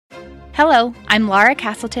Hello, I'm Laura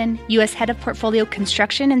Castleton, U.S. Head of Portfolio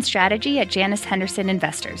Construction and Strategy at Janus Henderson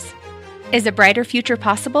Investors. Is a brighter future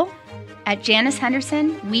possible? At Janus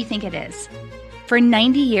Henderson, we think it is. For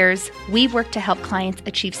 90 years, we've worked to help clients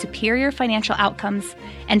achieve superior financial outcomes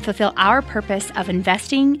and fulfill our purpose of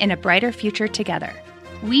investing in a brighter future together.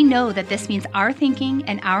 We know that this means our thinking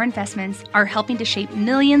and our investments are helping to shape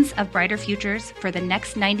millions of brighter futures for the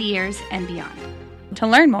next 90 years and beyond. To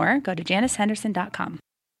learn more, go to janushenderson.com.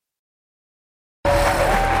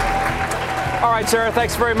 All right, Sarah,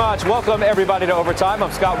 thanks very much. Welcome, everybody, to Overtime.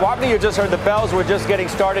 I'm Scott Wapney. You just heard the bells. We're just getting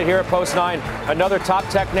started here at Post 9. Another top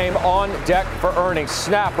tech name on deck for earnings.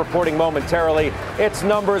 Snap reporting momentarily. Its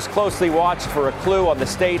numbers closely watched for a clue on the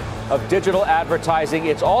state of digital advertising.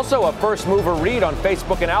 It's also a first mover read on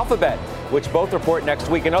Facebook and Alphabet, which both report next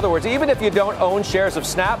week. In other words, even if you don't own shares of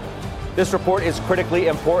Snap, this report is critically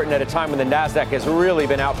important at a time when the NASDAQ has really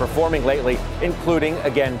been outperforming lately, including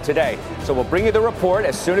again today. So we'll bring you the report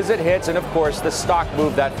as soon as it hits, and of course, the stock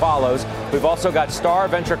move that follows. We've also got star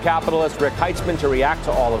venture capitalist Rick Heitzmann to react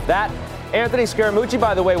to all of that. Anthony Scaramucci,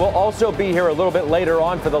 by the way, will also be here a little bit later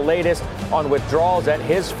on for the latest on withdrawals at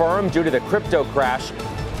his firm due to the crypto crash.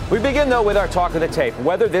 We begin, though, with our talk of the tape,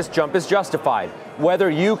 whether this jump is justified, whether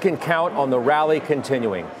you can count on the rally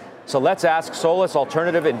continuing. So let's ask Solis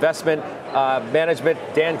Alternative Investment Management,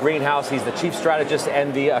 Dan Greenhouse. He's the chief strategist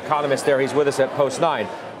and the economist there. He's with us at Post 9.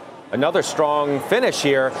 Another strong finish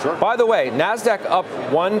here. Sure. By the way, NASDAQ up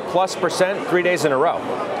 1+% 3 days in a row.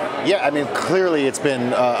 Yeah, I mean, clearly it's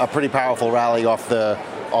been a pretty powerful rally off the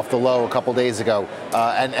low a couple days ago.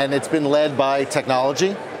 And it's been led by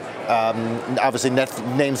technology. Obviously,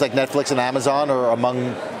 names like Netflix and Amazon are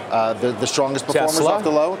among the strongest performers off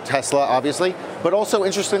the low. Tesla, obviously. But also,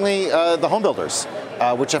 interestingly, the home builders,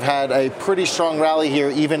 which have had a pretty strong rally here,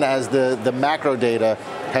 even as the macro data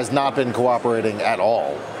has not been cooperating at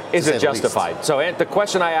all. Is it justified? So the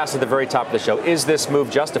question I asked at the very top of the show, is this move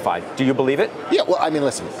justified? Do you believe it? Yeah, well, I mean,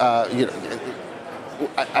 listen,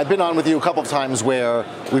 I've been on with you a couple of times where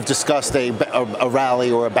we've discussed a rally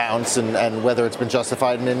or a bounce and whether it's been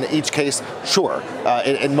justified. And in each case, sure.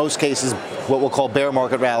 In most cases, what we'll call bear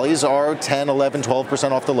market rallies are 10, 11,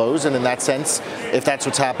 12% off the lows. And in that sense, if that's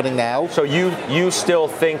what's happening now. So you still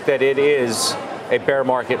think that it is a bear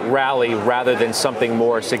market rally rather than something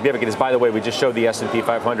more significant? As, by the way, we just showed the S&P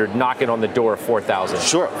 500 knocking on the door of 4,000.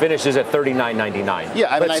 Sure. Finishes at 39.99.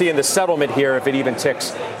 Yeah, Let's see in the settlement here if it even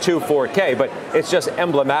ticks to 4K. But it's just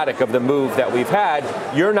emblematic of the move that we've had.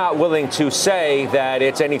 You're not willing to say that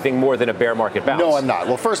it's anything more than a bear market bounce. No, I'm not.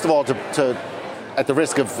 Well, first of all, to at the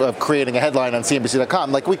risk of creating a headline on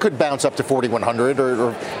CNBC.com, like we could bounce up to 4,100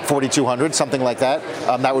 or 4,200, something like that.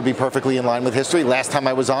 That would be perfectly in line with history. Last time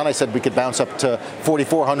I was on, I said we could bounce up to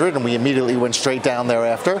 4,400, and we immediately went straight down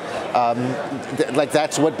thereafter. Like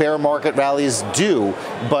that's what bear market rallies do.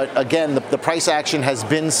 But again, the price action has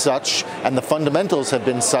been such, and the fundamentals have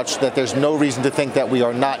been such that there's no reason to think that we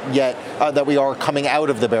are not yet, that we are coming out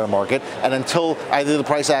of the bear market. And until either the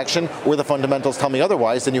price action or the fundamentals tell me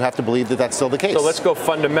otherwise, then you have to believe that that's still the case. So let's go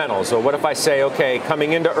fundamentals. So what if I say, okay,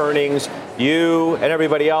 coming into earnings, you and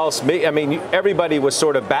everybody else, everybody was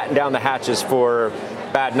sort of batting down the hatches for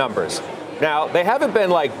bad numbers. Now, they haven't been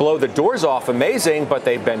like blow the doors off amazing, but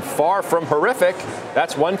they've been far from horrific.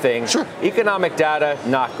 That's one thing. Sure. Economic data,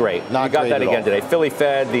 not great. Not you got great that again all. today. Philly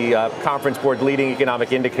Fed, the Conference Board leading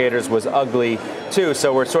economic indicators was ugly too.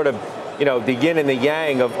 So we're sort of, the yin and the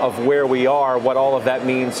yang of where we are, what all of that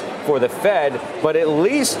means for the Fed. But at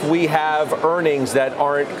least we have earnings that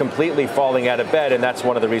aren't completely falling out of bed, and that's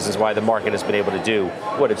one of the reasons why the market has been able to do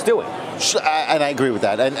what it's doing. And I agree with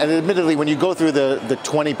that. And admittedly, when you go through the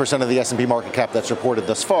 20% of the S&P market cap that's reported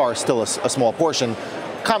thus far, still a small portion,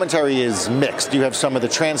 commentary is mixed. You have some of the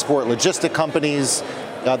transport logistic companies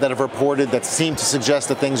that have reported that seem to suggest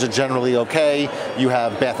that things are generally okay. You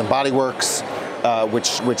have Bath & Body Works,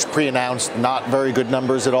 which pre-announced not very good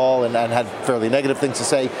numbers at all and had fairly negative things to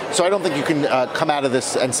say. So I don't think you can come out of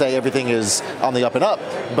this and say everything is on the up and up.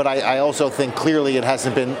 But I also think clearly it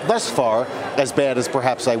hasn't been thus far as bad as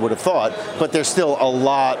perhaps I would have thought. But there's still a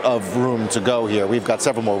lot of room to go here. We've got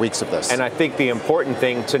several more weeks of this. And I think the important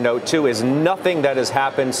thing to note, too, is nothing that has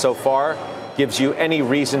happened so far gives you any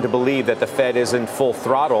reason to believe that the Fed is in full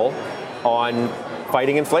throttle on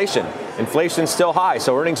fighting inflation. Inflation's still high,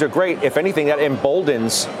 so earnings are great. If anything, that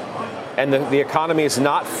emboldens, and the economy is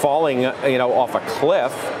not falling, off a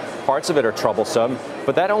cliff. Parts of it are troublesome,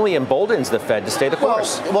 but that only emboldens the Fed to stay the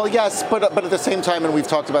course. Well, yes, but at the same time, and we've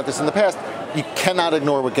talked about this in the past, you cannot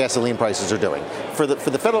ignore what gasoline prices are doing.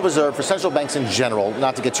 for the Federal Reserve, for central banks in general,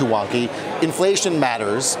 not to get too wonky, inflation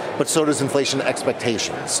matters, but so does inflation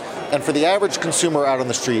expectations. And for the average consumer out on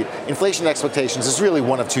the street, inflation expectations is really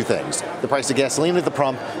one of two things: the price of gasoline at the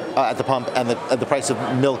pump, and the price of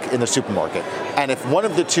milk in the supermarket. And if one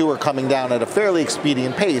of the two are coming down at a fairly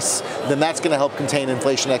expedient pace, then that's going to help contain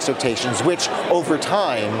inflation expectations, which over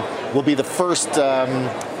time will be the first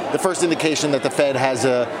indication that the Fed has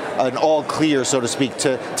an all clear, so to speak,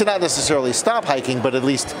 to not necessarily stop hiking, but at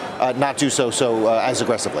least not do so as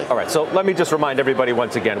aggressively. All right, so let me just remind everybody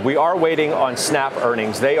once again, we are waiting on Snap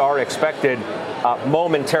earnings. They are expected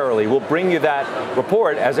momentarily. We'll bring you that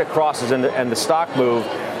report as it crosses and the stock move.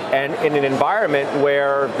 And in an environment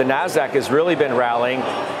where the NASDAQ has really been rallying,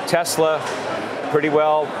 Tesla pretty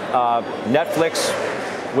well, Netflix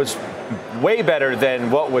was way better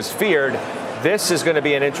than what was feared. This is going to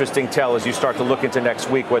be an interesting tell as you start to look into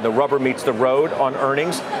next week when the rubber meets the road on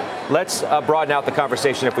earnings. Let's broaden out the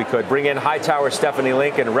conversation if we could. Bring in Hightower Stephanie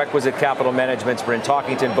Lincoln, Requisite Capital Management's Bryn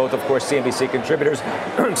Talkington, both, of course, CNBC contributors.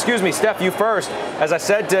 Excuse me, Steph, you first. As I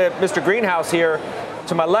said to Mr. Greenhouse here,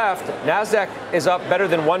 to my left, NASDAQ is up better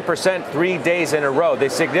than 1% 3 days in a row. The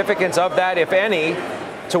significance of that, if any,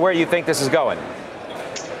 to where you think this is going?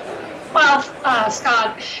 Well,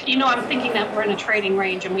 Scott, I'm thinking that we're in a trading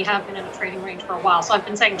range, and we have been in a trading range for a while. So I've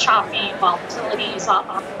been saying choppy, volatility is on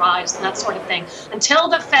the rise, and that sort of thing. Until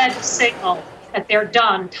the Fed signal that they're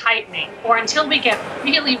done tightening, or until we get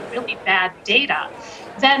really, really bad data,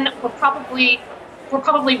 then we're probably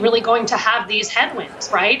really going to have these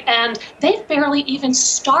headwinds, right? And they've barely even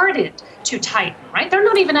started to tighten, right? They're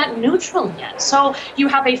not even at neutral yet. So you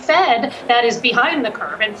have a Fed that is behind the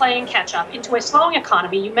curve and playing catch up into a slowing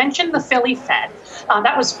economy. You mentioned the Philly Fed.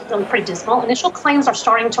 That was really pretty dismal. Initial claims are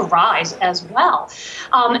starting to rise as well.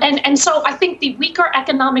 And so I think the weaker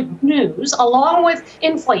economic news, along with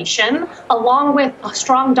inflation, along with a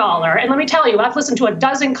strong dollar, and let me tell you, I've listened to a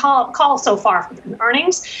dozen calls so far for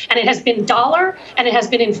earnings, and it has been dollar and it has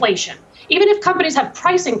been inflation. Even if companies have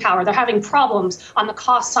pricing power, they're having problems on the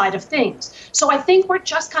cost side of things. So I think we're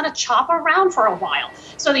just kind of chop around for a while.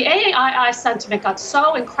 So the AAII sentiment got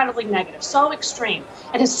so incredibly negative, so extreme.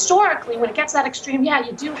 And historically, when it gets that extreme, yeah,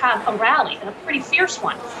 you do have a rally, and a pretty fierce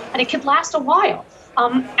one. And it could last a while.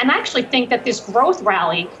 And I actually think that this growth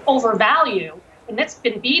rally over value, and that's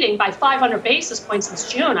been beating by 500 basis points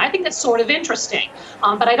since June. I think that's sort of interesting.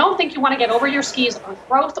 But I don't think you want to get over your skis on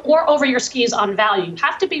growth or over your skis on value. You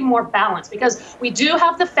have to be more balanced because we do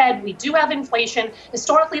have the Fed, we do have inflation.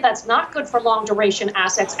 Historically, that's not good for long duration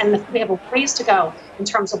assets, and we have a ways to go in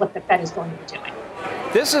terms of what the Fed is going to be doing.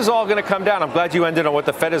 This is all going to come down. I'm glad you ended on what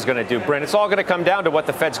the Fed is going to do, Bryn. It's all going to come down to what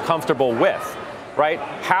the Fed's comfortable with, right?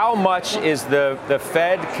 How much is the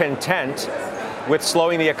Fed content with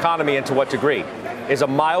slowing the economy, and to what degree? Is a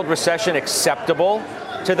mild recession acceptable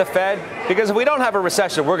to the Fed? Because if we don't have a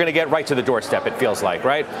recession, we're going to get right to the doorstep, it feels like,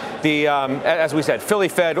 right? As we said, Philly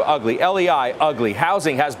Fed, ugly. LEI, ugly.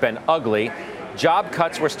 Housing has been ugly. Job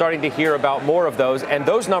cuts, we're starting to hear about more of those, and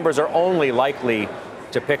those numbers are only likely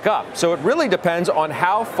to pick up. So it really depends on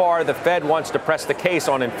how far the Fed wants to press the case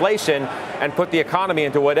on inflation and put the economy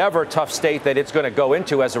into whatever tough state that it's going to go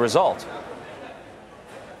into as a result.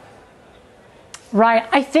 Right.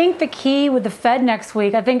 I think the key with the Fed next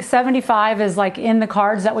week, I think 75 is like in the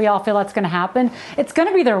cards that we all feel that's going to happen. It's going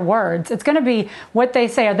to be their words. It's going to be what they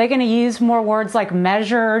say. Are they going to use more words like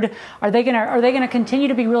measured? Are they going to continue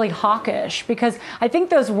to be really hawkish? Because I think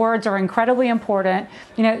those words are incredibly important.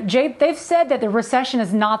 Jay, they've said that the recession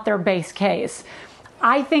is not their base case.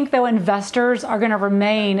 I think, though, investors are going to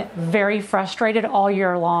remain very frustrated all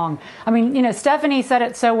year long. I mean, Stephanie said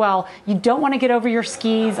it so well. You don't want to get over your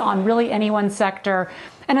skis on really any one sector.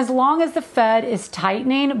 And as long as the Fed is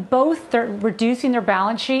tightening, both they're reducing their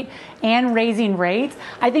balance sheet and raising rates,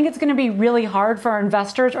 I think it's going to be really hard for our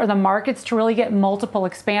investors or the markets to really get multiple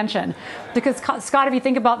expansion. Because, Scott, if you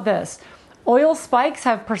think about this, oil spikes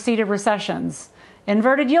have preceded recessions.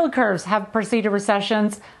 Inverted yield curves have preceded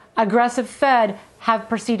recessions. Aggressive Fed have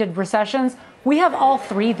preceded recessions. We have all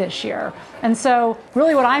three this year. And so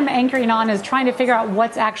really what I'm anchoring on is trying to figure out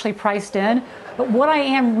what's actually priced in. But what I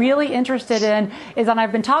am really interested in is, and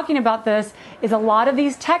I've been talking about this, is a lot of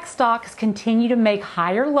these tech stocks continue to make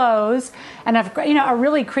higher lows and are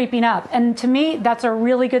really creeping up. And to me, that's a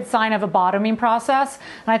really good sign of a bottoming process.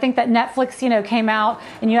 And I think that Netflix, came out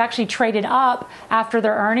and you actually traded up after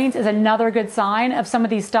their earnings is another good sign of some of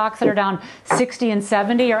these stocks that are down 60 and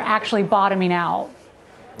 70 are actually bottoming out.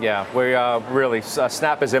 Yeah, we really,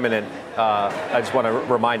 Snap is imminent. I just want to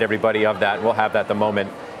remind everybody of that. We'll have that the moment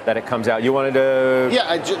that it comes out. You wanted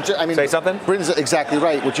to say something? Bryn's exactly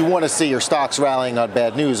right. What you want to see are stocks rallying on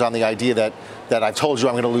bad news, on the idea that that I've told you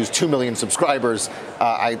I'm going to lose 2 million subscribers.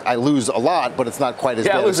 I lose a lot, but it's not quite as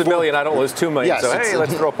bad. I lose a million, I don't lose 2 million. Yes, so, hey,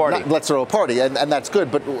 let's throw a party. Let's throw a party, and that's good.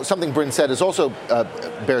 But something Bryn said is also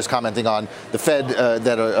bears commenting on the Fed,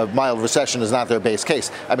 that a mild recession is not their base case.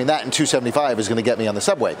 I mean, that in 275 is going to get me on the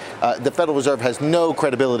subway. The Federal Reserve has no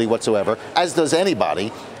credibility whatsoever, as does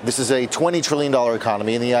anybody. This is a $20 trillion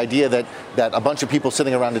economy, and the idea that a bunch of people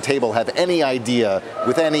sitting around a table have any idea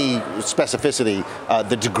with any specificity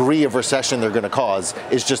the degree of recession they're going to cause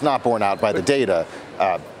is just not borne out by the data.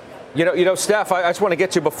 You know, Steph, I just want to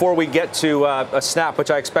get to, before we get to a snap,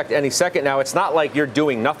 which I expect any second now, it's not like you're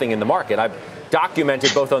doing nothing in the market. I've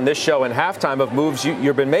documented both on this show and halftime of moves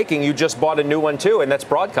you've been making. You just bought a new one, too, and that's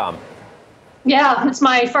Broadcom. Yeah, it's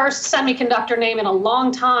my first semiconductor name in a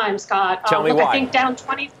long time, Scott. Tell me why. I think down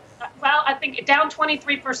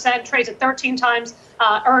 23%, trades at 13 times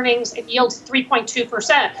earnings. It yields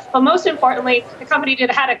 3.2%. But most importantly, the company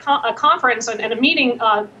had a conference and a meeting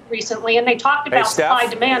recently, and they talked about supply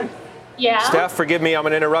demand. Yeah. Steph, forgive me. I'm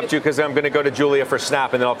going to interrupt you because I'm going to go to Julia for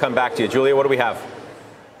Snap, and then I'll come back to you. Julia, what do we have?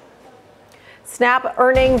 Snap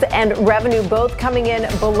earnings and revenue both coming in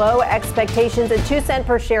below expectations. A 2-cent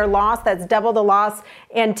per share loss. That's double the loss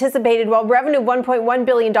anticipated. While revenue $1.1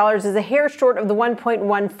 billion is a hair short of the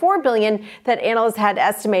 $1.14 billion that analysts had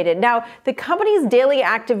estimated. Now, the company's daily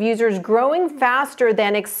active users growing faster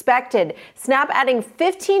than expected. Snap adding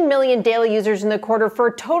 15 million daily users in the quarter for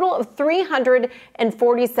a total of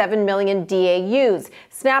 347 million DAUs.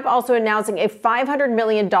 Snap also announcing a $500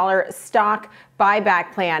 million stock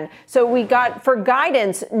buyback plan. So we got, for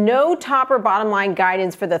guidance, no top or bottom line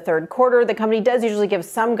guidance for the third quarter. The company does usually give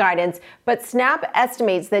some guidance, but Snap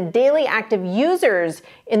estimates that daily active users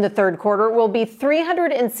in the third quarter will be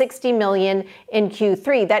 360 million in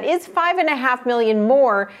Q3. That is 5.5 million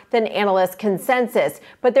more than analyst consensus.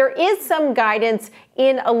 But there is some guidance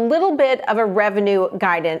in a little bit of a revenue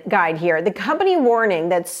guide here. The company warning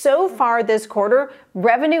that so far this quarter,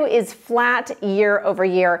 revenue is flat year over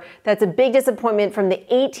year. That's a big disappointment from the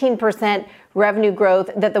 18% revenue growth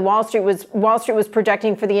that the Wall Street was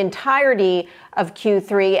projecting for the entirety of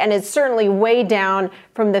Q3, and is certainly way down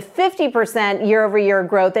from the 50% year-over-year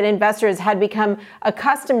growth that investors had become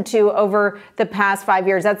accustomed to over the past 5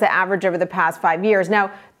 years. That's the average over the past 5 years.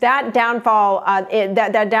 Now, that downfall,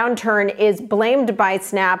 that downturn is blamed by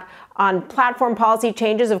Snap on platform policy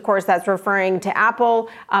changes. Of course, that's referring to Apple.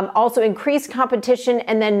 Also increased competition,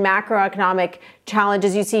 and then macroeconomic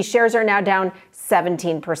challenges. You see shares are now down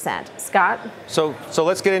 17%. Scott? So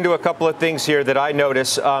let's get into a couple of things here that I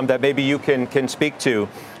notice that maybe you can speak to.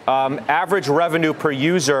 Average revenue per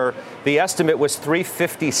user, the estimate was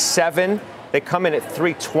 $357. They come in at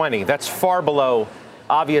 $320. That's far below,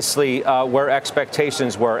 obviously, where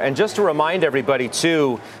expectations were. And just to remind everybody,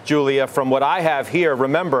 too, Julia, from what I have here,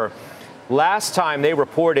 remember, last time they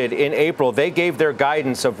reported in April, they gave their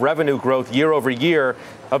guidance of revenue growth year over year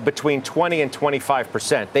of between 20 and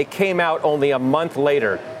 25%. They came out only a month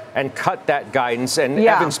later and cut that guidance. And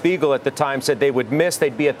Evan Spiegel at the time said they would miss.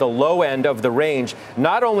 They'd be at the low end of the range.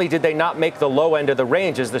 Not only did they not make the low end of the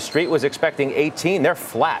range, as the street was expecting 18, they're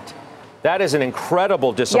flat. That is an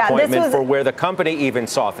incredible disappointment for where the company even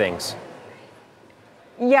saw things.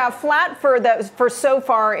 Yeah, flat for so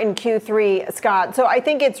far in Q3, Scott. So I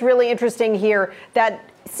think it's really interesting here that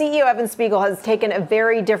CEO Evan Spiegel has taken a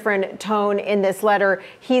very different tone in this letter.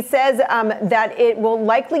 He says that it will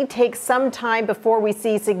likely take some time before we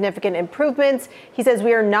see significant improvements. He says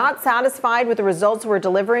we are not satisfied with the results we're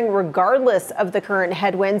delivering regardless of the current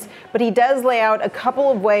headwinds, but he does lay out a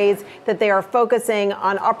couple of ways that they are focusing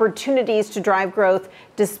on opportunities to drive growth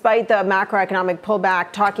despite the macroeconomic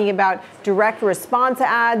pullback, talking about direct response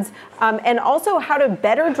ads and also how to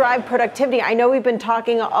better drive productivity. I know we've been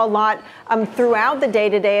talking a lot throughout the day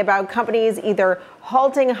today about companies either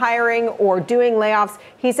halting hiring or doing layoffs.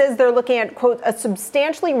 He says they're looking at, quote, a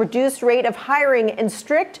substantially reduced rate of hiring and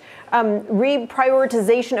strict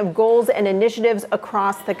reprioritization of goals and initiatives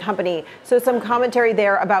across the company. So some commentary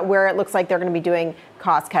there about where it looks like they're going to be doing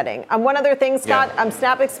cost cutting. One other thing, Scott,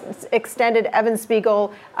 Snap extended Evan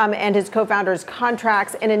Spiegel and his co-founders'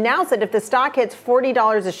 contracts and announced that if the stock hits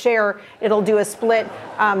 $40 a share, it'll do a split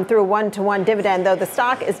through a 1-to-1 dividend, though the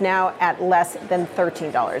stock is now at less than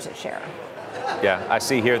 $13 a share. Yeah, I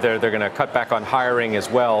see here they're going to cut back on hiring as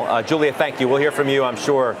well. Julia, thank you. We'll hear from you, I'm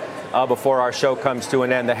sure, before our show comes to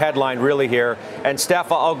an end. The headline really here. And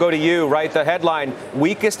Steph, I'll go to you, right? The headline,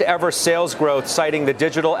 weakest ever sales growth, citing the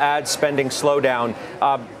digital ad spending slowdown.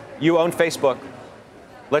 You own Facebook.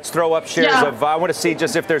 Let's throw up shares of, I want to see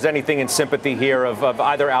just if there's anything in sympathy here of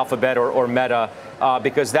either Alphabet or Meta,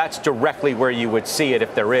 because that's directly where you would see it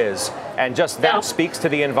if there is. And just that speaks to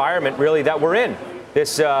the environment, really, that we're in.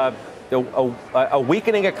 This a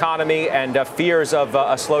weakening economy and fears of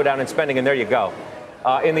a slowdown in spending. And there you go.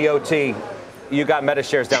 In the OT, you got Meta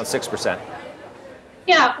shares down 6%.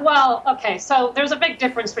 Yeah, well, okay, so there's a big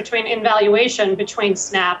difference in valuation between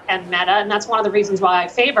Snap and Meta, and that's one of the reasons why I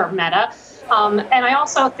favor Meta. And I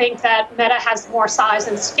also think that Meta has more size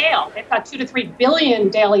and scale. They've got 2 to 3 billion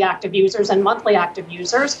daily active users and monthly active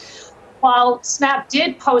users. While Snap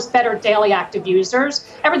did post better daily active users,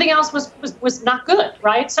 everything else was not good,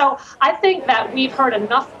 right? So I think that we've heard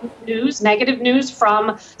enough news, negative news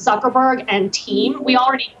from Zuckerberg and team. We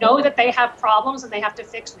already know that they have problems and they have to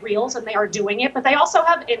fix Reels, and they are doing it. But they also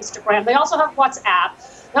have Instagram. They also have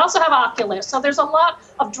WhatsApp. They also have Oculus. So there's a lot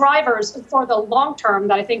of drivers for the long term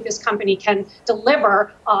that I think this company can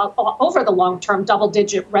deliver over the long term,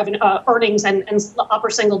 double-digit revenue earnings and upper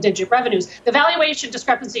single-digit revenues. The valuation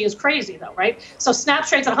discrepancy is crazy, though, right? So Snap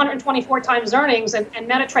trades at 124 times earnings and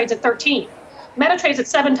Meta trades at 13. Meta trades at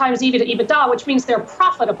 7 times EV to EBITDA, which means they're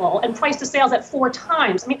profitable, and price to sales at 4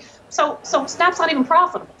 times. I mean, so Snap's not even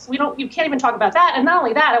profitable. So you can't even talk about that. And not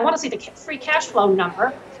only that, I want to see the free cash flow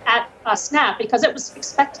number at Snap, because it was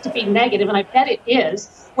expected to be negative, and I bet it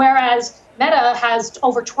is, whereas Meta has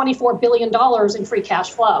over $24 billion in free cash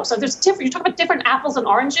flow. So there's different. You're talking about different apples and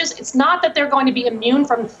oranges. It's not that they're going to be immune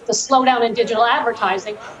from the slowdown in digital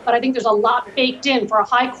advertising, but I think there's a lot baked in for a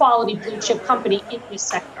high-quality blue-chip company in this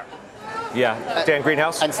sector. Yeah, Dan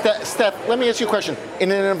Greenhouse. And Steph, let me ask you a question.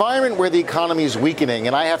 In an environment where the economy is weakening,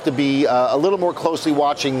 and I have to be a little more closely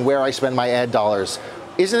watching where I spend my ad dollars,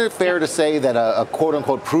 isn't it fair to say that a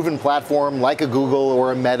quote-unquote proven platform like a Google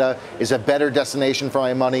or a Meta is a better destination for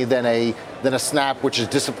my money than a Snap, which is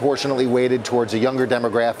disproportionately weighted towards a younger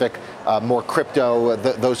demographic, more crypto,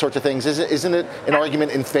 those sorts of things? Isn't it an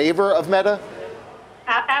argument in favor of Meta?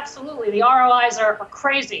 Absolutely. The ROIs are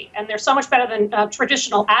crazy, and they're so much better than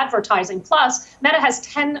traditional advertising. Plus, Meta has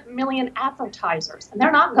 10 million advertisers, and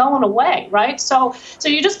they're not going away, right? So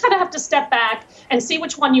you just kind of have to step back and see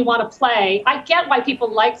which one you want to play. I get why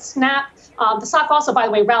people like Snap. The stock also, by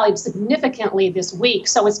the way, rallied significantly this week,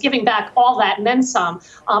 so it's giving back all that and then some.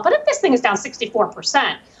 But if this thing is down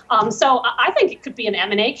 64%, so I think it could be an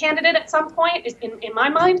M&A candidate at some point, in my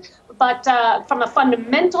mind. But from a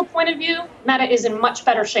fundamental point of view, Meta is in much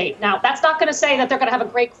better shape. Now, that's not going to say that they're going to have a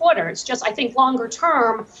great quarter. It's just, I think, longer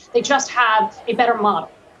term, they just have a better model.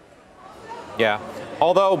 Yeah.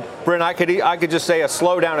 Although, Bryn, I could just say a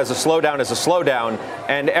slowdown is a slowdown is a slowdown,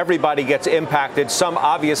 and everybody gets impacted, some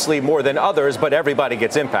obviously more than others, but everybody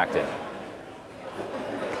gets impacted.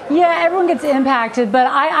 Yeah, everyone gets impacted, but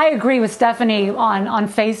I agree with Stephanie on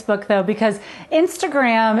Facebook, though, because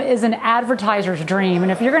Instagram is an advertiser's dream.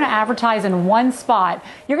 And if you're going to advertise in one spot,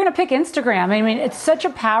 you're going to pick Instagram. I mean, it's such a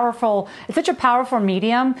powerful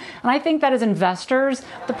medium. And I think that as investors,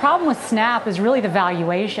 the problem with Snap is really the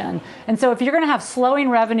valuation. And so if you're going to have slowing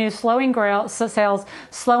revenue, slowing sales,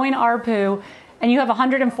 slowing ARPU, and you have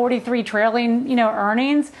 143 trailing,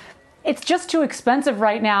 earnings, it's just too expensive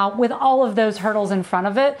right now with all of those hurdles in front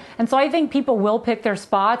of it. And so I think people will pick their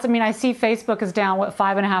spots. I mean, I see Facebook is down,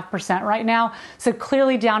 5.5% right now. So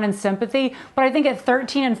clearly down in sympathy. But I think at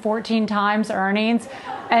 13 and 14 times earnings,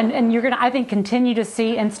 and you're going to, I think, continue to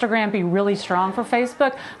see Instagram be really strong for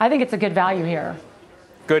Facebook. I think it's a good value here.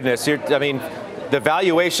 Goodness. I mean, the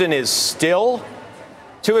valuation is still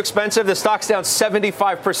too expensive. The stock's down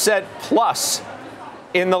 75% plus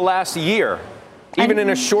in the last year. Even in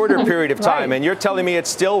a shorter period of time, right. And you're telling me it's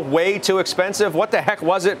still way too expensive? What the heck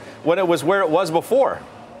was it when it was where it was before?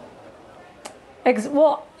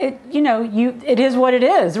 Well, it is what it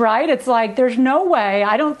is, right? It's like there's no way,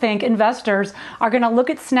 I don't think investors are going to look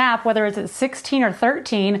at Snap, whether it's at 16 or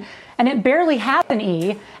 13, and it barely has an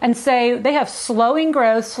E, and say they have slowing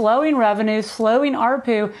growth, slowing revenue, slowing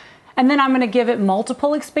ARPU, and then I'm going to give it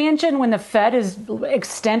multiple expansion when the Fed is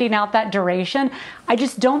extending out that duration. I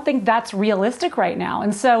just don't think that's realistic right now.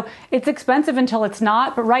 And so it's expensive until it's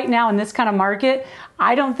not. But right now in this kind of market,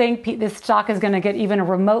 I don't think this stock is going to get even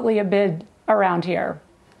remotely a bid around here.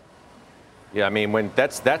 Yeah, I mean, when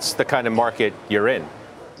that's the kind of market you're in.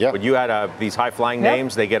 Yeah. When you had these high-flying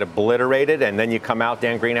names, they get obliterated, and then you come out,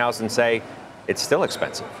 Dan Greenhouse, and say it's still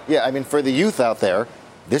expensive. Yeah, I mean, for the youth out there,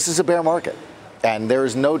 this is a bear market. And there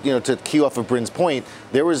is no, to key off of Bryn's point,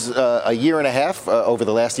 there was a year and a half, over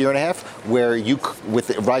the last year and a half, where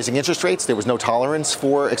with rising interest rates, there was no tolerance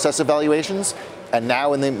for excessive valuations. And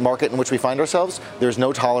now in the market in which we find ourselves, there's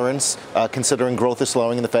no tolerance considering growth is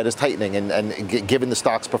slowing and the Fed is tightening. And given the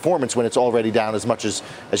stock's performance when it's already down as much as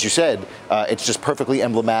you said, it's just perfectly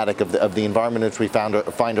emblematic of the environment in which we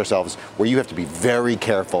find ourselves, where you have to be very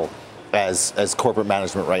careful as corporate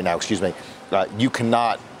management right now. You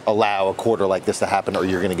cannot allow a quarter like this to happen, or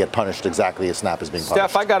you're going to get punished exactly as Snap is being punished.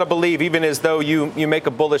 Steph, I got to believe, even as though you make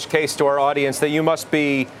a bullish case to our audience, that you must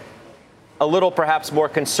be a little perhaps more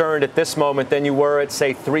concerned at this moment than you were at,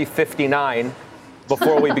 say, 3:59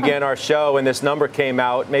 before we began our show and this number came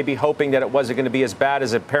out, maybe hoping that it wasn't going to be as bad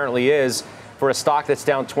as it apparently is for a stock that's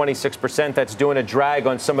down 26%, that's doing a drag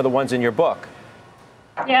on some of the ones in your book.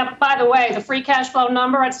 Yeah, by the way, the free cash flow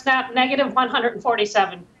number at Snap, negative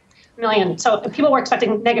 147 million. So people were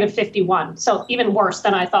expecting negative 51. So even worse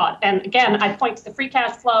than I thought. And again, I point to the free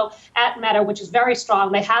cash flow at Meta, which is very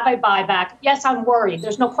strong. They have a buyback. Yes, I'm worried.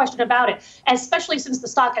 There's no question about it, especially since the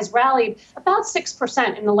stock has rallied about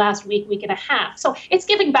 6% in the last week and a half. So it's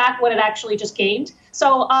giving back what it actually just gained.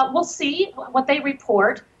 So we'll see what they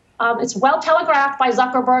report. It's well telegraphed by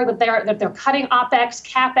Zuckerberg that they're cutting OPEX,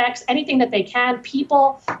 CAPEX, anything that they can,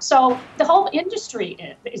 people. So the whole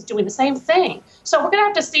industry is doing the same thing. So we're going to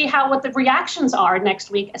have to see what the reactions are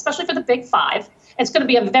next week, especially for the big five. It's going to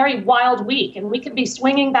be a very wild week, and we could be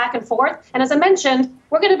swinging back and forth. And as I mentioned,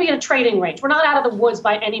 we're going to be in a trading range. We're not out of the woods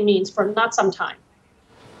by any means for not some time.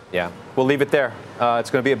 Yeah, we'll leave it there.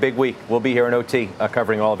 It's going to be a big week. We'll be here in OT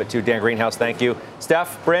covering all of it, too. Dan Greenhouse, thank you.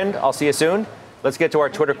 Steph, Bryn, I'll see you soon. Let's get to our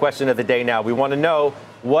Twitter question of the day now. We want to know,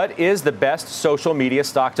 what is the best social media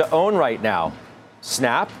stock to own right now?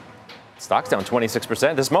 Snap, stock's down 26%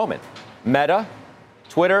 at this moment. Meta,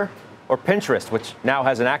 Twitter, or Pinterest, which now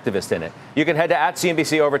has an activist in it. You can head to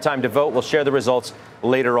 @CNBC Overtime to vote. We'll share the results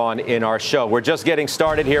later on in our show. We're just getting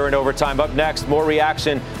started here in Overtime. Up next, more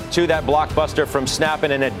reaction to that blockbuster from Snap,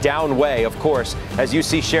 and in a down way, of course, as you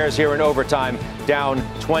see shares here in Overtime down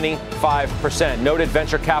 25%. Noted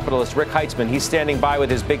venture capitalist Rick Heitzman, he's standing by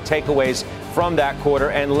with his big takeaways from that quarter.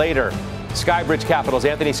 And later, Skybridge Capital's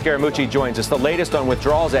Anthony Scaramucci joins us. The latest on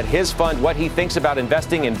withdrawals at his fund, what he thinks about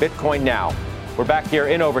investing in Bitcoin now. We're back here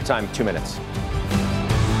in Overtime, 2 minutes.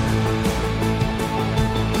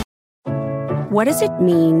 What does it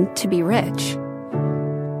mean to be rich?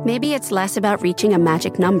 Maybe it's less about reaching a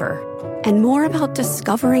magic number and more about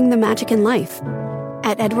discovering the magic in life.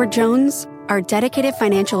 At Edward Jones, our dedicated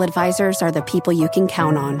financial advisors are the people you can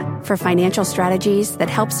count on for financial strategies that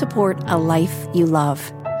help support a life you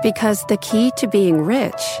love. Because the key to being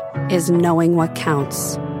rich is knowing what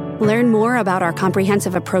counts. Learn more about our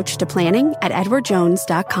comprehensive approach to planning at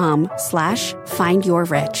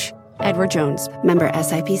edwardjones.com/findyourrich. Edward Jones, member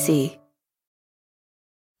SIPC.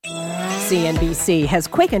 CNBC has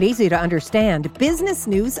quick and easy to understand business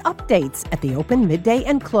news updates at the open, midday,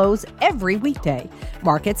 and close every weekday.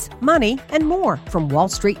 Markets, money, and more from Wall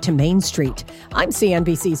Street to Main Street. I'm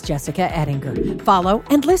CNBC's Jessica Ettinger. Follow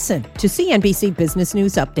and listen to CNBC Business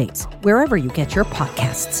News Updates wherever you get your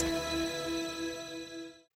podcasts.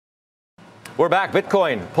 We're back.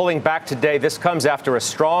 Bitcoin pulling back today. This comes after a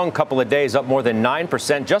strong couple of days, up more than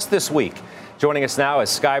 9% just this week. Joining us now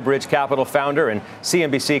is Skybridge Capital founder and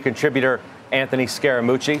CNBC contributor Anthony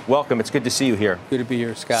Scaramucci. Welcome. It's good to see you here. Good to be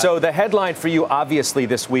here, Scott. So the headline for you, obviously,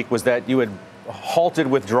 this week was that you had halted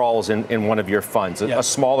withdrawals in one of your funds, a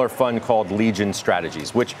smaller fund called Legion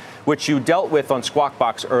Strategies, which you dealt with on Squawk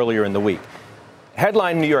Box earlier in the week.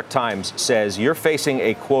 Headline New York Times says you're facing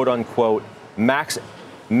a quote-unquote mass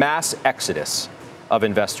exodus of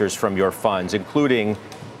investors from your funds, including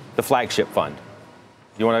the flagship fund.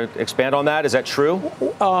 You want to expand on that? Is that true?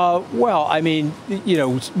 Well, I mean,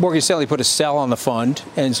 Morgan Stanley put a sell on the fund,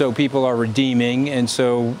 and so people are redeeming, and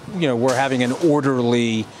so, we're having an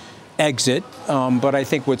orderly exit. But I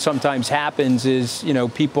think what sometimes happens is,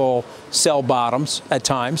 people sell bottoms at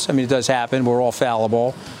times. I mean, it does happen. We're all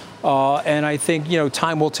fallible. And I think,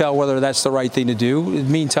 time will tell whether that's the right thing to do. In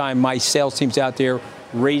the meantime, my sales team's out there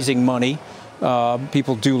raising money.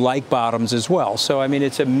 People do like bottoms as well. So, I mean,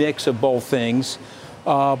 it's a mix of both things.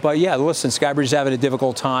 But yeah, listen, Skybridge is having a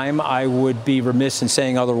difficult time. I would be remiss in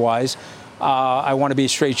saying otherwise. I want to be a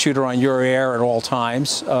straight shooter on your air at all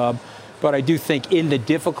times. But I do think in the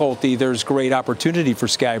difficulty, there's great opportunity for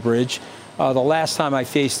Skybridge. The last time I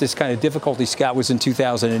faced this kind of difficulty, Scott, was in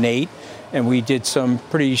 2008. And we did some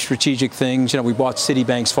pretty strategic things. We bought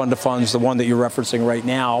Citibank's fund of funds, the one that you're referencing right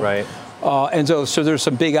now. Right. And so there's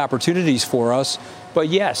some big opportunities for us. But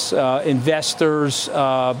yes, investors,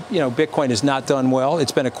 Bitcoin has not done well.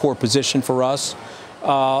 It's been a core position for us.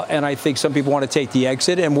 And I think some people want to take the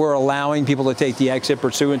exit, and we're allowing people to take the exit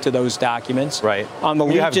pursuant to those documents. Right. On the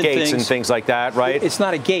you have gates and things like that, right? It's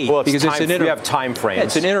not a gate. Well, because it's you have time frames. Yeah,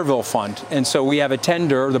 it's an interval fund. And so we have a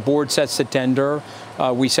tender. The board sets the tender.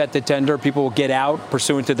 We set the tender. People will get out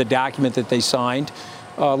pursuant to the document that they signed.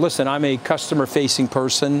 Listen, I'm a customer-facing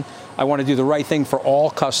person. I want to do the right thing for all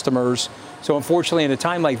customers. So unfortunately, in a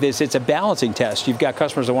time like this, it's a balancing test. You've got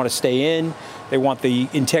customers that want to stay in. They want the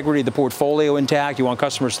integrity of the portfolio intact. You want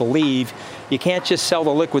customers to leave. You can't just sell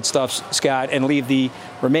the liquid stuff, Scott, and leave the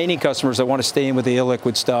remaining customers that want to stay in with the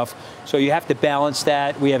illiquid stuff. So you have to balance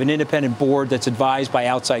that. We have an independent board that's advised by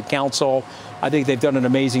outside counsel. I think they've done an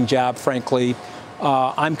amazing job, frankly.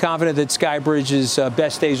 I'm confident that SkyBridge's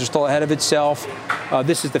best days are still ahead of itself.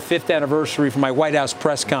 This is the 5th anniversary for my White House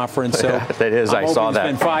press conference. So that is, I saw that.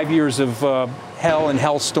 It's been 5 years of hell and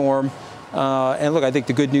hellstorm. And look, I think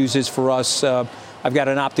the good news is for us, I've got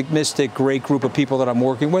an optimistic, great group of people that I'm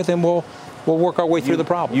working with, and we'll work our way through the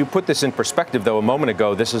problem. You put this in perspective, though, a moment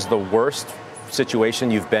ago. This is the worst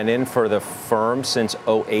situation you've been in for the firm since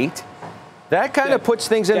 2008. That kind of puts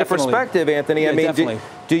things into perspective, Anthony. Yeah, I mean, definitely.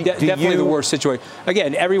 Definitely the worst situation.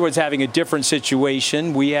 Again, everyone's having a different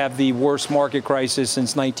situation. We have the worst market crisis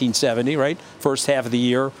since 1970, right? First half of the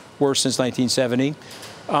year, worst since 1970.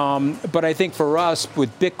 But I think for us,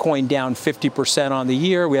 with Bitcoin down 50% on the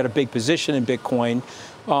year, we had a big position in Bitcoin.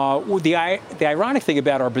 The ironic thing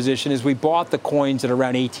about our position is we bought the coins at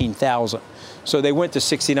around 18,000. So they went to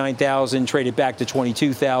 69,000, traded back to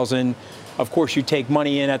 22,000. Of course, you take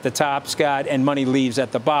money in at the top, Scott, and money leaves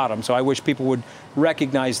at the bottom. So I wish people would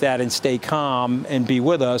recognize that and stay calm and be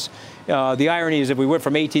with us. The irony is if we went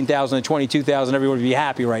from 18,000 to 22,000, everyone would be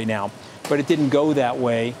happy right now. But it didn't go that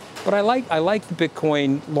way. But I like the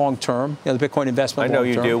Bitcoin long term, the Bitcoin investment. I know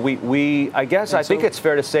you do. I think it's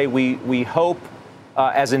fair to say we hope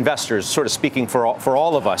as investors, sort of speaking for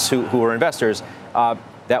all of us who are investors,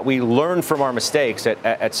 that we learn from our mistakes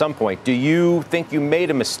at some point. Do you think you made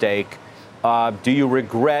a mistake? Do you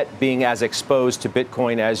regret being as exposed to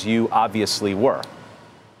Bitcoin as you obviously were?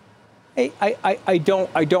 I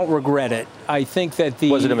don't regret it. I think that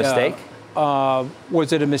Was it a mistake?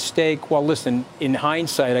 Was it a mistake? Well, listen, in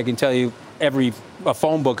hindsight, I can tell you a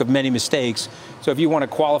phone book of many mistakes. So if you want to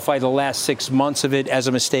qualify the last 6 months of it as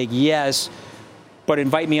a mistake, yes. But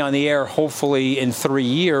invite me on the air, hopefully in 3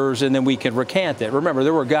 years, and then we can recant it. Remember,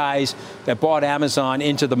 there were guys that bought Amazon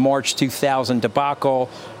into the March 2000 debacle.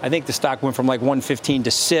 I think the stock went from like 115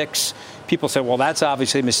 to 6. People said, well, that's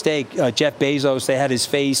obviously a mistake. Jeff Bezos, they had his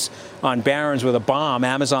face on Barron's with a bomb,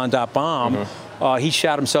 Amazon.bomb. Mm-hmm. He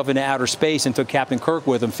shot himself into outer space and took Captain Kirk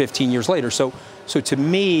with him 15 years later. So to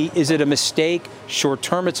me, is it a mistake? Short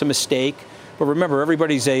term, it's a mistake. But remember,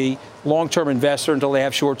 everybody's a long-term investor until they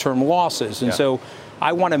have short-term losses. And so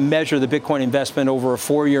I want to measure the Bitcoin investment over a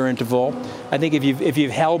 4-year interval. I think if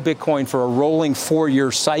you've held Bitcoin for a rolling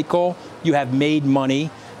 4-year cycle, you have made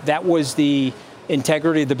money. That was the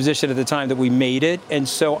integrity of the position at the time that we made it. And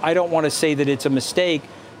so I don't want to say that it's a mistake.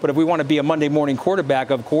 But if we want to be a Monday morning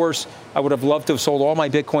quarterback, of course, I would have loved to have sold all my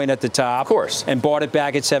Bitcoin at the top. Of course. And bought it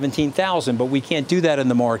back at 17,000. But we can't do that in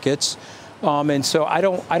the markets. And so I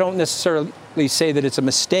don't necessarily say that it's a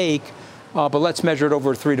mistake, but let's measure it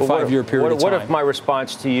over a 3 to 5 year period of time. What if my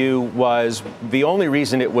response to you was the only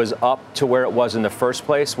reason it was up to where it was in the first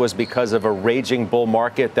place was because of a raging bull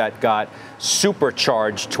market that got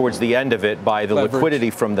supercharged towards the end of it by the liquidity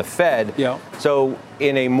from the Fed? Yeah. So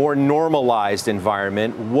in a more normalized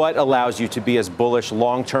environment, what allows you to be as bullish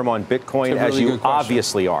long term on Bitcoin as you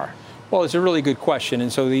obviously are? Well, it's a really good question.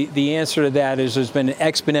 And so the answer to that is there's been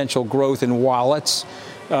exponential growth in wallets.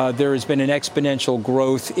 There has been an exponential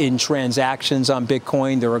growth in transactions on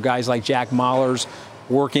Bitcoin. There are guys like Jack Mallers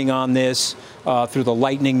working on this through the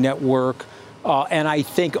Lightning Network. And I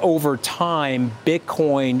think over time,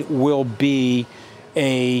 Bitcoin will be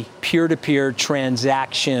a peer-to-peer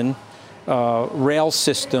transaction rail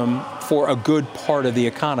system for a good part of the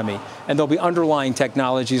economy. And there'll be underlying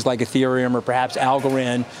technologies like Ethereum or perhaps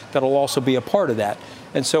Algorand that'll also be a part of that.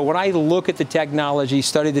 And so when I look at the technology,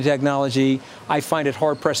 study the technology, I find it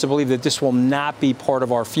hard-pressed to believe that this will not be part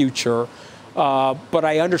of our future. But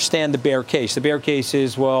I understand the bear case. The bear case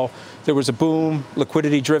is, well, there was a boom,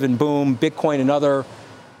 liquidity-driven boom. Bitcoin and other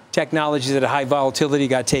technologies at a high volatility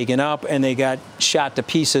got taken up, and they got shot to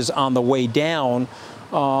pieces on the way down.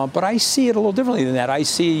 But I see it a little differently than that. I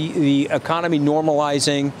see the economy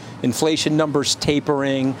normalizing, inflation numbers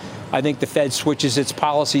tapering. I think the Fed switches its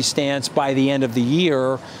policy stance by the end of the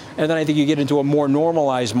year. And then I think you get into a more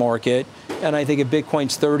normalized market. And I think if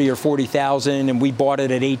Bitcoin's 30 or 40,000 and we bought it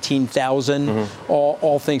at 18,000,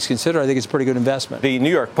 all things considered, I think it's a pretty good investment. The New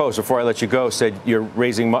York Post, before I let you go, said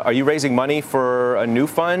are you raising money for a new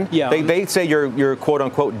fund? Yeah. They say you're quote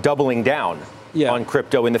unquote doubling down on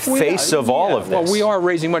crypto in the face of all of this. Well, we are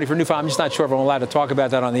raising money for a new fund. I'm just not sure if I'm allowed to talk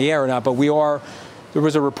about that on the air or not, but there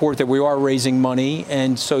was a report that we are raising money.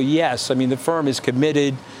 And so, yes, I mean, the firm is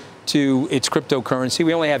committed to its cryptocurrency.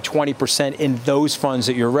 We only have 20% in those funds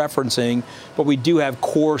that you're referencing, but we do have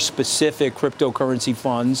core specific cryptocurrency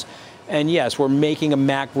funds. And yes, we're making a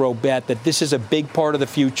macro bet that this is a big part of the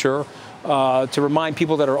future. To remind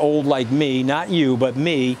people that are old like me, not you, but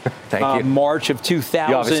me, Thank you. March of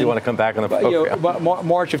 2000. You obviously want to come back on the program.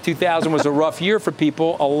 March of 2000 was a rough year for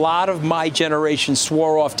people. A lot of my generation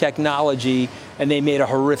swore off technology, and they made a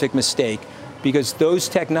horrific mistake. Because those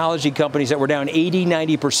technology companies that were down 80,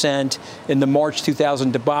 90% in the March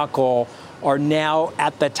 2000 debacle are now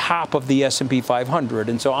at the top of the S&P 500.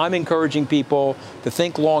 And so I'm encouraging people to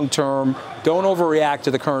think long term, don't overreact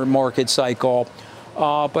to the current market cycle.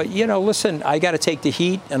 But, listen, I got to take the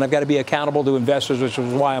heat, and I've got to be accountable to investors, which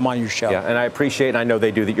is why I'm on your show. Yeah, and I appreciate, and I know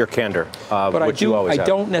they do, that your candor, but I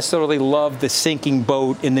don't necessarily love the sinking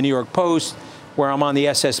boat in the New York Post, where I'm on the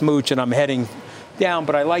SS Mooch and I'm heading down,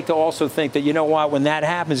 but I like to also think that, when that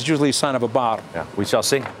happens, it's usually a sign of a bottom. Yeah, we shall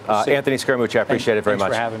see. Anthony Scaramucci, I appreciate it very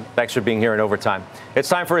much. Thanks for having me. Thanks for being here in overtime. It's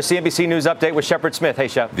time for a CNBC News Update with Shepard Smith. Hey,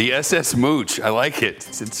 Shep. The SS Mooch, I like it.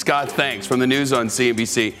 Scott, thanks. From the news on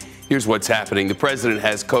CNBC, here's what's happening. The president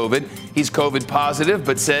has COVID. He's COVID positive,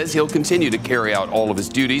 but says he'll continue to carry out all of his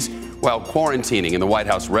duties while quarantining in the White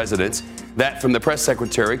House residence. That from the press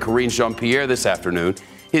secretary, Karine Jean-Pierre, this afternoon.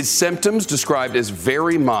 His symptoms described as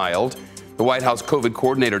very mild. The White House COVID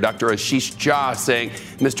coordinator, Dr. Ashish Jha, saying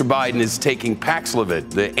Mr. Biden is taking Paxlovid,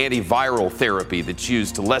 the antiviral therapy that's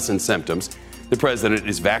used to lessen symptoms. The president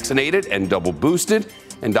is vaccinated and double boosted,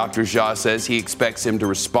 and Dr. Jha says he expects him to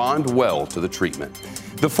respond well to the treatment.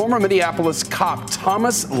 The former Minneapolis cop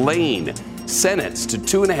Thomas Lane sentenced to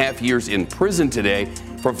 2.5 years in prison today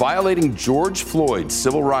for violating George Floyd's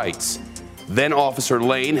civil rights. Then Officer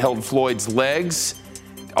Lane held Floyd's legs.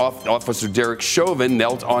 Officer Derek Chauvin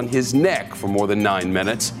knelt on his neck for more than 9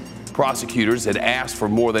 minutes. Prosecutors had asked for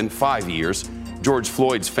more than 5 years. George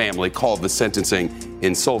Floyd's family called the sentencing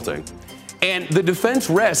insulting. And the defense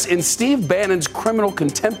rests in Steve Bannon's criminal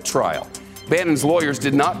contempt trial. Bannon's lawyers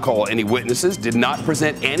did not call any witnesses, did not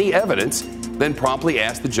present any evidence, then promptly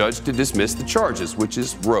asked the judge to dismiss the charges, which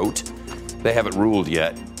is rote. They haven't ruled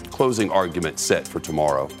yet. Closing argument set for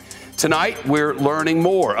tomorrow. Tonight, we're learning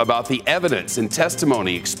more about the evidence and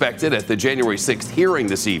testimony expected at the January 6th hearing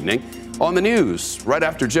this evening on the news, right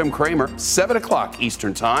after Jim Cramer, 7 o'clock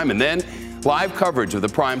Eastern Time, and then live coverage of the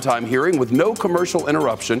primetime hearing with no commercial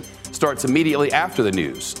interruption starts immediately after the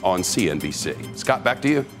news on CNBC. Scott, back to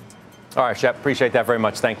you. All right, Shep, appreciate that very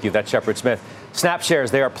much. Thank you. That's Shepard Smith. Snap shares,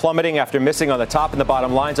 they are plummeting after missing on the top and the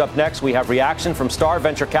bottom lines. Up next, we have reaction from star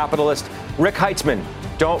venture capitalist Rick Heitzmann.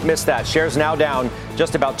 Don't miss that. Shares now down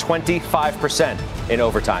just about 25% in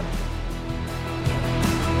overtime.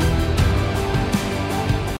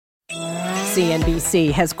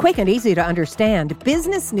 CNBC has quick and easy to understand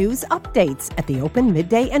business news updates at the open,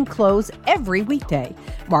 midday, and close every weekday.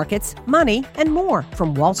 Markets, money, and more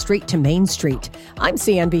from Wall Street to Main Street. I'm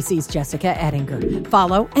CNBC's Jessica Ettinger.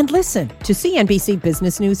 Follow and listen to CNBC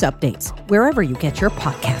Business News Updates wherever you get your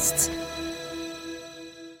podcasts.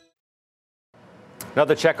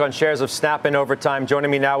 Another check on shares of Snap in overtime.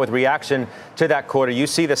 Joining me now with reaction to that quarter. You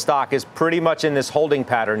see the stock is pretty much in this holding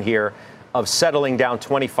pattern here of settling down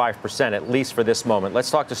 25%, at least for this moment. Let's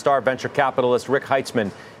talk to star venture capitalist Rick Heitzmann.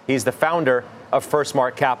 He's the founder of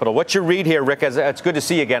FirstMark Capital. What's your read here, Rick? It's good to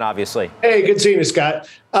see you again, obviously. Hey, good seeing you, Scott.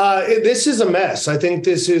 This is a mess. I think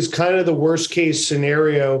this is kind of the worst case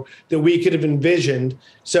scenario that we could have envisioned.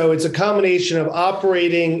 So it's a combination of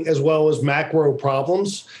operating as well as macro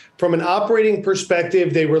problems. From an operating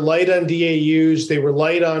perspective, they were light on DAUs. They were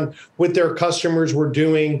light on what their customers were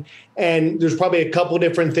doing. And there's probably a couple of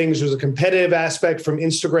different things. There's a competitive aspect from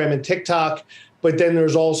Instagram and TikTok, but then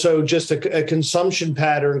there's also just a consumption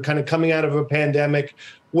pattern kind of coming out of a pandemic.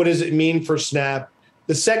 What does it mean for Snap?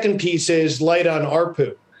 The second piece is light on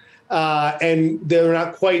ARPU. And they're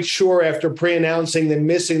not quite sure after pre-announcing them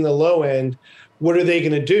missing the low end, what are they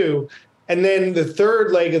going to do? And then the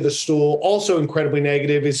third leg of the stool, also incredibly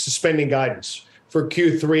negative, is suspending guidance for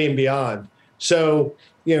Q3 and beyond. So,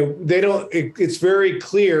 it's very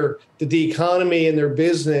clear that the economy and their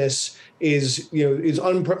business is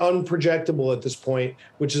unprojectable at this point,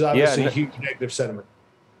 which is obviously a huge negative sentiment.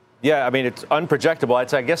 Yeah, I mean, it's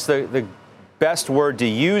unprojectable. I guess the best word to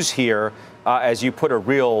use here as you put a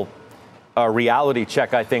real reality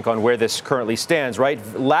check, I think, on where this currently stands, right?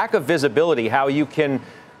 Lack of visibility, how you can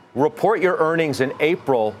report your earnings in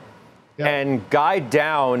April and guide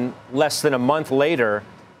down less than a month later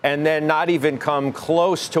and then not even come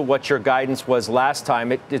close to what your guidance was last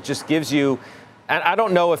time. It just gives you, and I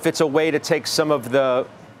don't know if it's a way to take some of the,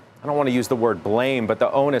 I don't want to use the word blame, but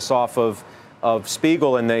the onus off of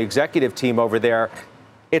Spiegel and the executive team over there.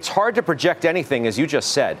 It's hard to project anything, as you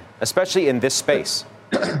just said, especially in this space.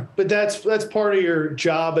 But that's part of your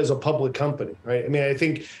job as a public company, right? I mean, I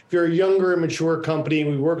think if you're a younger, mature company,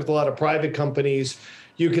 we work with a lot of private companies,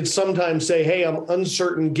 you could sometimes say, hey, I'm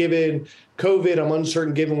uncertain given COVID, I'm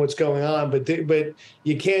uncertain given what's going on, but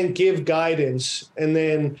you can't give guidance and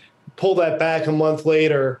then pull that back a month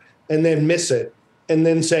later and then miss it and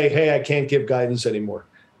then say, hey, I can't give guidance anymore.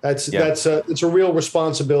 It's a real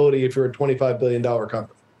responsibility if you're a $25 billion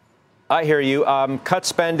company. I hear you. Cut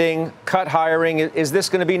spending, cut hiring. Is this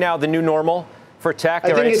going to be now the new normal for tech?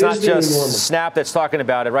 I think it's not just Snap that's talking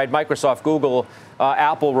about it, right? Microsoft, Google,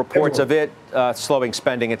 Apple reports of it slowing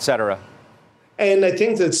spending, et cetera. And I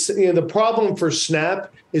think that's the problem for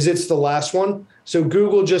Snap is it's the last one. So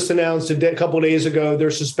Google just announced a couple of days ago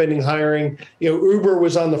they're suspending hiring. Uber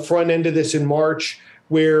was on the front end of this in March,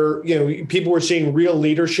 where people were seeing real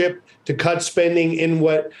leadership to cut spending in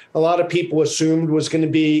what a lot of people assumed was going to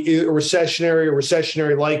be a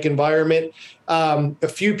recessionary-like environment. A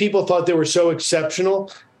few people thought they were so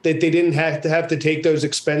exceptional that they didn't have to take those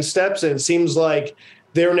expense steps, and it seems like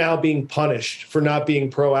they're now being punished for not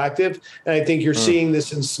being proactive. And I think you're seeing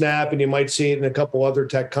this in Snap, and you might see it in a couple other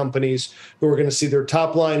tech companies who are going to see their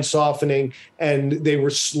top line softening, and they were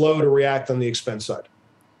slow to react on the expense side.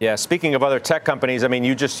 Yeah, speaking of other tech companies, I mean,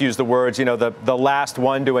 you just used the words, the last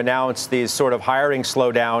one to announce these sort of hiring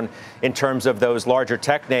slowdown in terms of those larger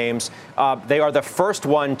tech names. They are the first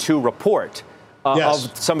one to report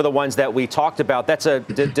of some of the ones that we talked about. That's a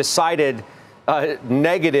decided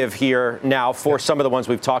negative here now for some of the ones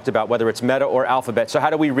we've talked about, whether it's Meta or Alphabet. So how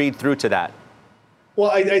do we read through to that? Well,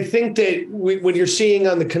 I think that when you're seeing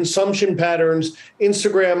on the consumption patterns,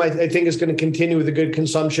 Instagram, I think, is going to continue with a good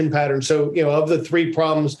consumption pattern. So, of the three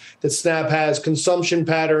problems that Snap has, consumption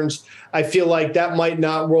patterns, I feel like that might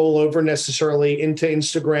not roll over necessarily into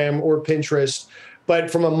Instagram or Pinterest. But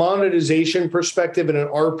from a monetization perspective and an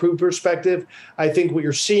ARPU perspective, I think what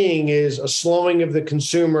you're seeing is a slowing of the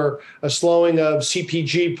consumer, a slowing of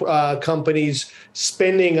CPG companies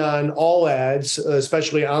spending on all ads,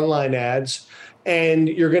 especially online ads. And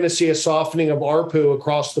you're going to see a softening of ARPU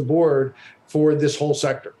across the board for this whole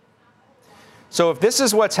sector. So if this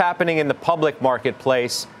is what's happening in the public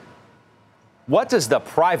marketplace, what does the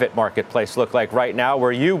private marketplace look like right now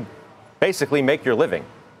where you basically make your living?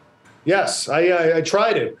 Yes, I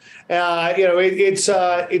try to.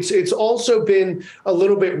 It's also been a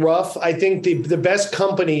little bit rough. I think the best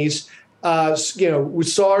companies we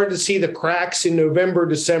started to see the cracks in November,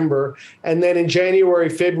 December, and then in January,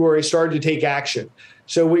 February started to take action.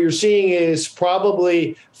 So what you're seeing is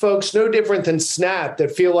probably folks no different than Snap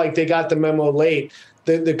that feel like they got the memo late.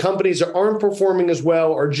 The companies that aren't performing as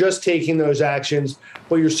well are just taking those actions.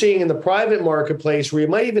 But you're seeing in the private marketplace where you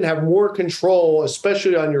might even have more control,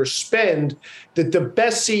 especially on your spend, that the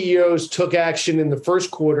best CEOs took action in the first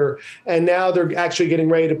quarter, and now they're actually getting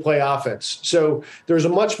ready to play offense. So there's a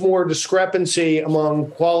much more discrepancy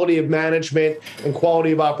among quality of management and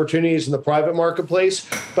quality of opportunities in the private marketplace.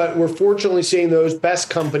 But we're fortunately seeing those best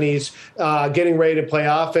companies getting ready to play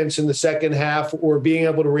offense in the second half or being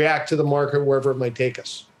able to react to the market wherever it might take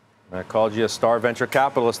us. I called you a star venture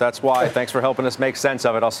capitalist. That's why. Thanks for helping us make sense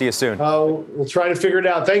of it. I'll see you soon. We'll try to figure it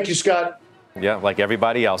out. Thank you, Scott. Yeah, like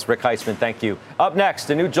everybody else. Rick Heisman, thank you. Up next,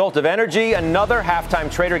 a new jolt of energy, another halftime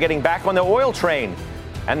trader getting back on the oil train.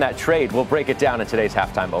 And that trade, we'll break it down in today's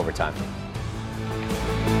halftime overtime.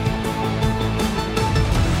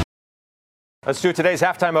 Let's do today's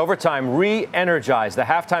halftime overtime. Re-energize. The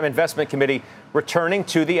halftime investment committee returning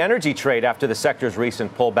to the energy trade after the sector's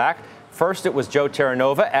recent pullback. First, it was Joe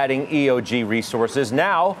Terranova adding EOG Resources.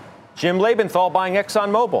 Now, Jim Lebenthal buying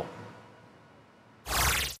ExxonMobil.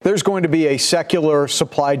 There's going to be a secular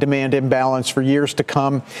supply-demand imbalance for years to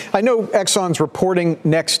come. I know Exxon's reporting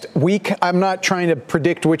next week. I'm not trying to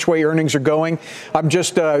predict which way earnings are going. I'm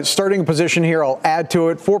just starting a position here. I'll add to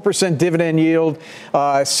it. 4% dividend yield,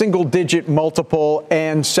 single-digit multiple,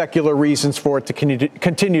 and secular reasons for it to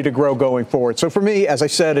continue to grow going forward. So for me, as I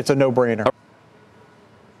said, it's a no-brainer.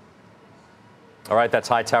 All right, that's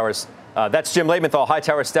Hightower's. That's Jim Lebenthal.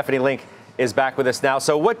 Hightower's Stephanie Link is back with us now.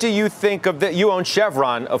 So what do you think of you own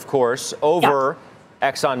Chevron, of course, over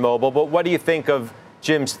ExxonMobil, but what do you think of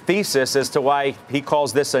Jim's thesis as to why he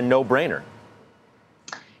calls this a no-brainer.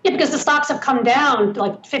 Yeah, because the stocks have come down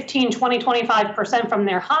like 15, 20, 25% from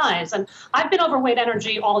their highs. And I've been overweight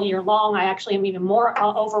energy all year long. I actually am even more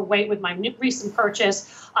overweight with my recent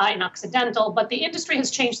purchase in Occidental. But the industry has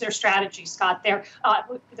changed their strategy, Scott. They're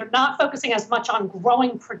not focusing as much on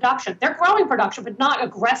growing production. They're growing production, but not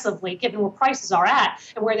aggressively, given where prices are at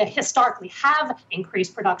and where they historically have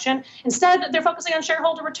increased production. Instead, they're focusing on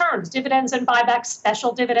shareholder returns, dividends and buybacks,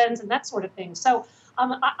 special dividends, and that sort of thing. So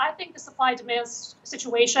I think the supply-demand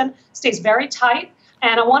situation stays very tight,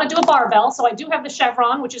 and I want to do a barbell. So I do have the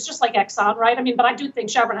Chevron, which is just like Exxon, right? I mean, but I do think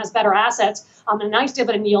Chevron has better assets, and a nice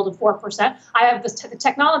dividend yield of 4%. I have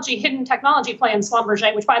the hidden technology play in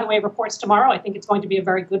Schlumberger, which, by the way, reports tomorrow. I think it's going to be a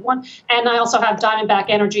very good one. And I also have Diamondback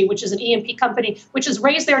Energy, which is an E&P company, which has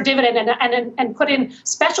raised their dividend and put in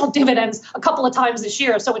special dividends a couple of times this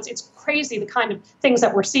year. So it's crazy the kind of things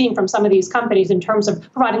that we're seeing from some of these companies in terms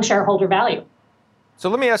of providing shareholder value. So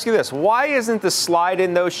let me ask you this. Why isn't the slide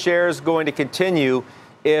in those shares going to continue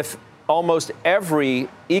if almost every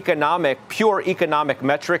pure economic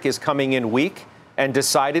metric is coming in weak and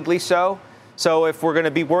decidedly so? So if we're going to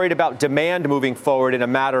be worried about demand moving forward in a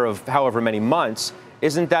matter of however many months,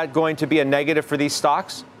 isn't that going to be a negative for these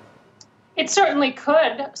stocks? It certainly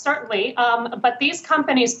could, but these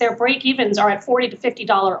companies, their break-evens are at $40 to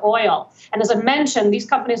 $50 oil. And as I mentioned, these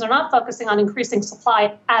companies are not focusing on increasing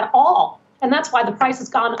supply at all. And that's why the price has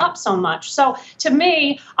gone up so much. So to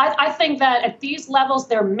me, I think that at these levels,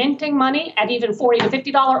 they're minting money. At even $40 to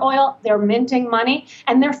 $50 oil, they're minting money.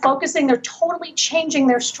 And they're totally changing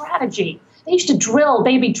their strategy. They used to drill,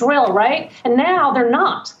 right? And now they're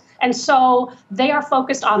not. And so they are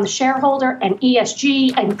focused on the shareholder and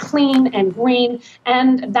ESG and clean and green.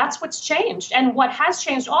 And that's what's changed. And what has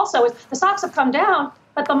changed also is the stocks have come down,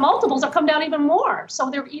 but the multiples have come down even more. So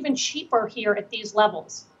they're even cheaper here at these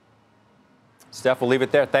levels. Steph, we'll leave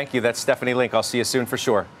it there. Thank you. That's Stephanie Link. I'll see you soon for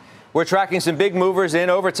sure. We're tracking some big movers in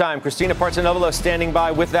overtime. Christina Partsinevelos standing by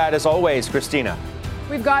with that as always. Christina.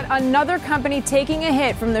 We've got another company taking a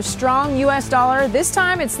hit from the strong U.S. dollar. This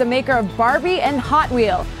time it's the maker of Barbie and Hot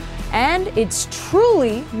Wheel. And it's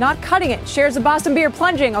truly not cutting it. Shares of Boston Beer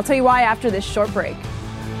plunging. I'll tell you why after this short break.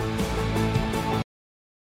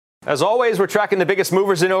 As always, we're tracking the biggest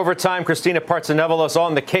movers in overtime. Christina Partsinevelos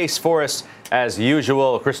on the case for us as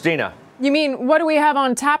usual. Christina. You mean, what do we have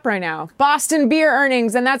on tap right now? Boston Beer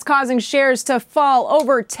earnings, and that's causing shares to fall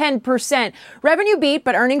over 10%. Revenue beat,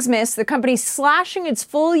 but earnings missed. The company slashing its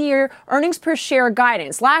full-year earnings per share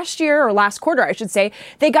guidance. Last quarter, I should say,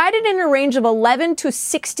 they guided in a range of $11 to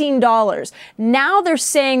 $16. Now they're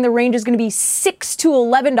saying the range is going to be $6 to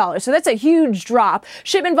 $11. So that's a huge drop.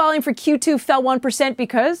 Shipment volume for Q2 fell 1%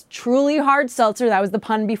 because Truly Hard Seltzer, that was the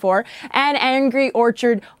pun before, and Angry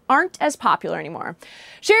Orchard aren't as popular anymore.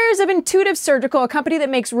 Shares of Intuitive Surgical, a company that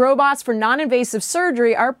makes robots for non-invasive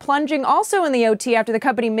surgery, are plunging also in the OT after the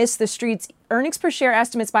company missed the street's earnings per share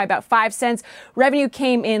estimates by about 5 cents. Revenue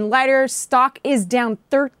came in lighter. Stock is down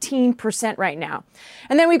 13% right now.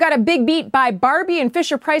 And then we've got a big beat by Barbie and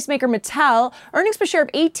Fisher-Price maker Mattel. Earnings per share of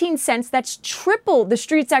 18 cents. That's triple the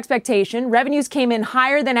street's expectation. Revenues came in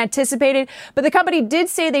higher than anticipated, but the company did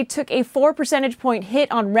say they took a 4 percentage point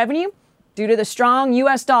hit on revenue due to the strong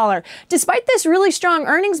U.S. dollar. Despite this really strong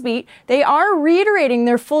earnings beat, they are reiterating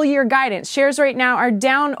their full-year guidance. Shares right now are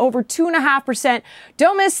down over 2.5%.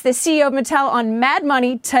 Don't miss the CEO of Mattel on Mad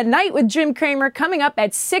Money tonight with Jim Cramer coming up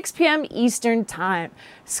at 6 p.m. Eastern Time.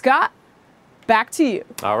 Scott, back to you.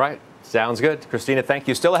 All right. Sounds good. Christina, thank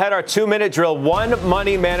you. Still ahead, our 2-minute drill. One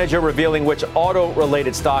money manager revealing which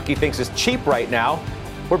auto-related stock he thinks is cheap right now.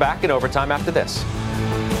 We're back in overtime after this.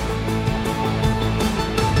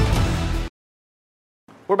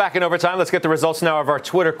 We're back in overtime. Let's get the results now of our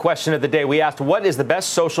Twitter question of the day. We asked, what is the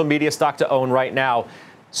best social media stock to own right now?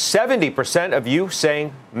 70% of you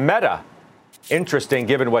saying Meta. Interesting,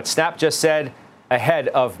 given what Snap just said ahead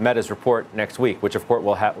of Meta's report next week, which, of course,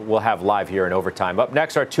 we'll have live here in overtime. Up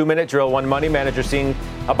next, our 2-minute drill. One money manager seeing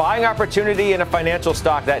a buying opportunity in a financial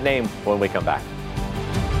stock. That name when we come back.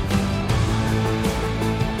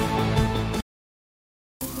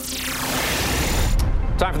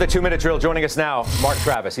 Time for the 2-minute drill. Joining us now, Mark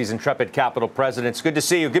Travis. He's Intrepid Capital President. It's good to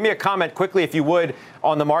see you. Give me a comment quickly, if you would,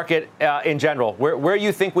 on the market in general. Where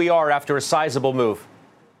you think we are after a sizable move?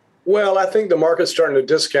 Well, I think the market's starting to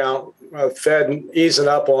discount Fed easing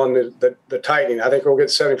up on the tightening. I think we'll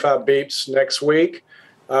get 75 beeps next week.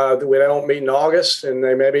 We don't meet in August, and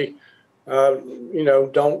they maybe,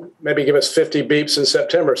 don't maybe give us 50 beeps in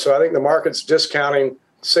September. So I think the market's discounting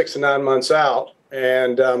 6 to 9 months out,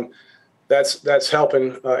 and that's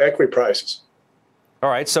helping equity prices. All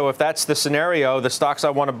right, so if that's the scenario, the stocks I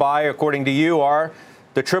want to buy, according to you, are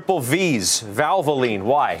the triple Vs. Valvoline.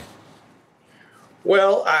 Why?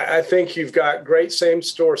 Well, I think you've got great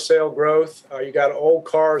same-store sale growth. You got old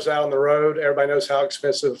cars out on the road. Everybody knows how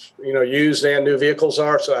expensive, used and new vehicles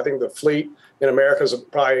are. So I think the fleet in America is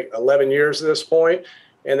probably 11 years at this point.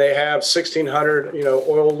 And they have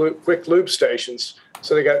 1,600, quick lube stations.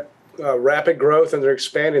 So they got rapid growth, and they're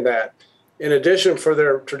expanding that. In addition, for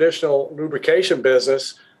their traditional lubrication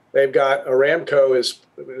business, they've got Aramco is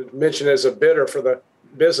mentioned as a bidder for the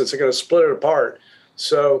business. They're going to split it apart.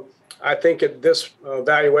 So I think at this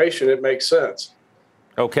valuation, it makes sense.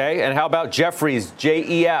 Okay. And how about Jefferies,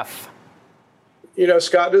 JEF?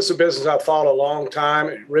 Scott, this is a business I've followed a long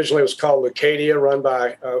time. Originally, it was called Leucadia, run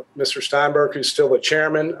by Mr. Steinberg, who's still the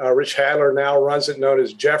chairman. Rich Hadler now runs it, known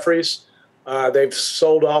as Jefferies. They've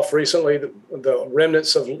sold off recently the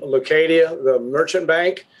remnants of Leucadia, the merchant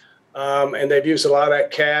bank, and they've used a lot of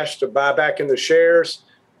that cash to buy back in the shares.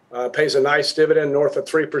 Pays a nice dividend north of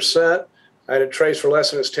 3%, and it trades for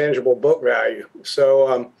less than its tangible book value.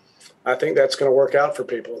 So I think that's going to work out for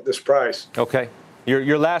people at this price. Okay.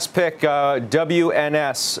 Your last pick,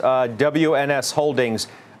 WNS Holdings.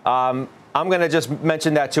 I'm going to just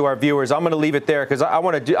mention that to our viewers. I'm going to leave it there because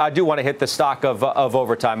I do want to hit the stock of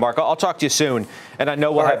Overtime. Mark, I'll talk to you soon, and I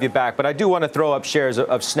know we'll have you back. But I do want to throw up shares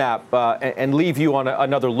of Snap and leave you on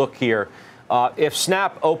another look here. If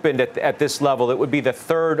Snap opened at this level, it would be the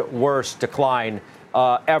third worst decline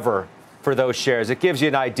ever for those shares. It gives you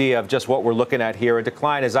an idea of just what we're looking at here. A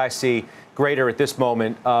decline, as I see, greater at this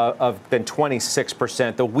moment than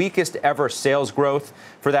 26%. The weakest ever sales growth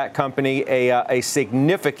for that company, a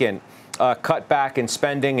significant cutback in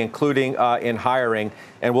spending, including in hiring.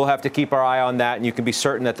 And we'll have to keep our eye on that. And you can be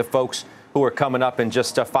certain that the folks who are coming up in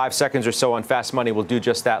just 5 seconds or so on Fast Money will do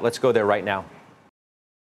just that. Let's go there right now.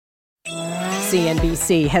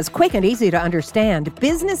 CNBC has quick and easy to understand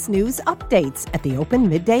business news updates at the open,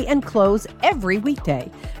 midday, and close every weekday.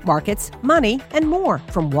 Markets, money, and more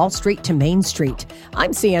from Wall Street to Main Street.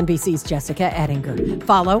 I'm CNBC's Jessica Ettinger.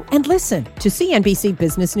 Follow and listen to CNBC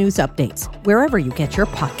Business News Updates wherever you get your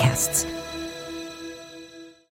podcasts.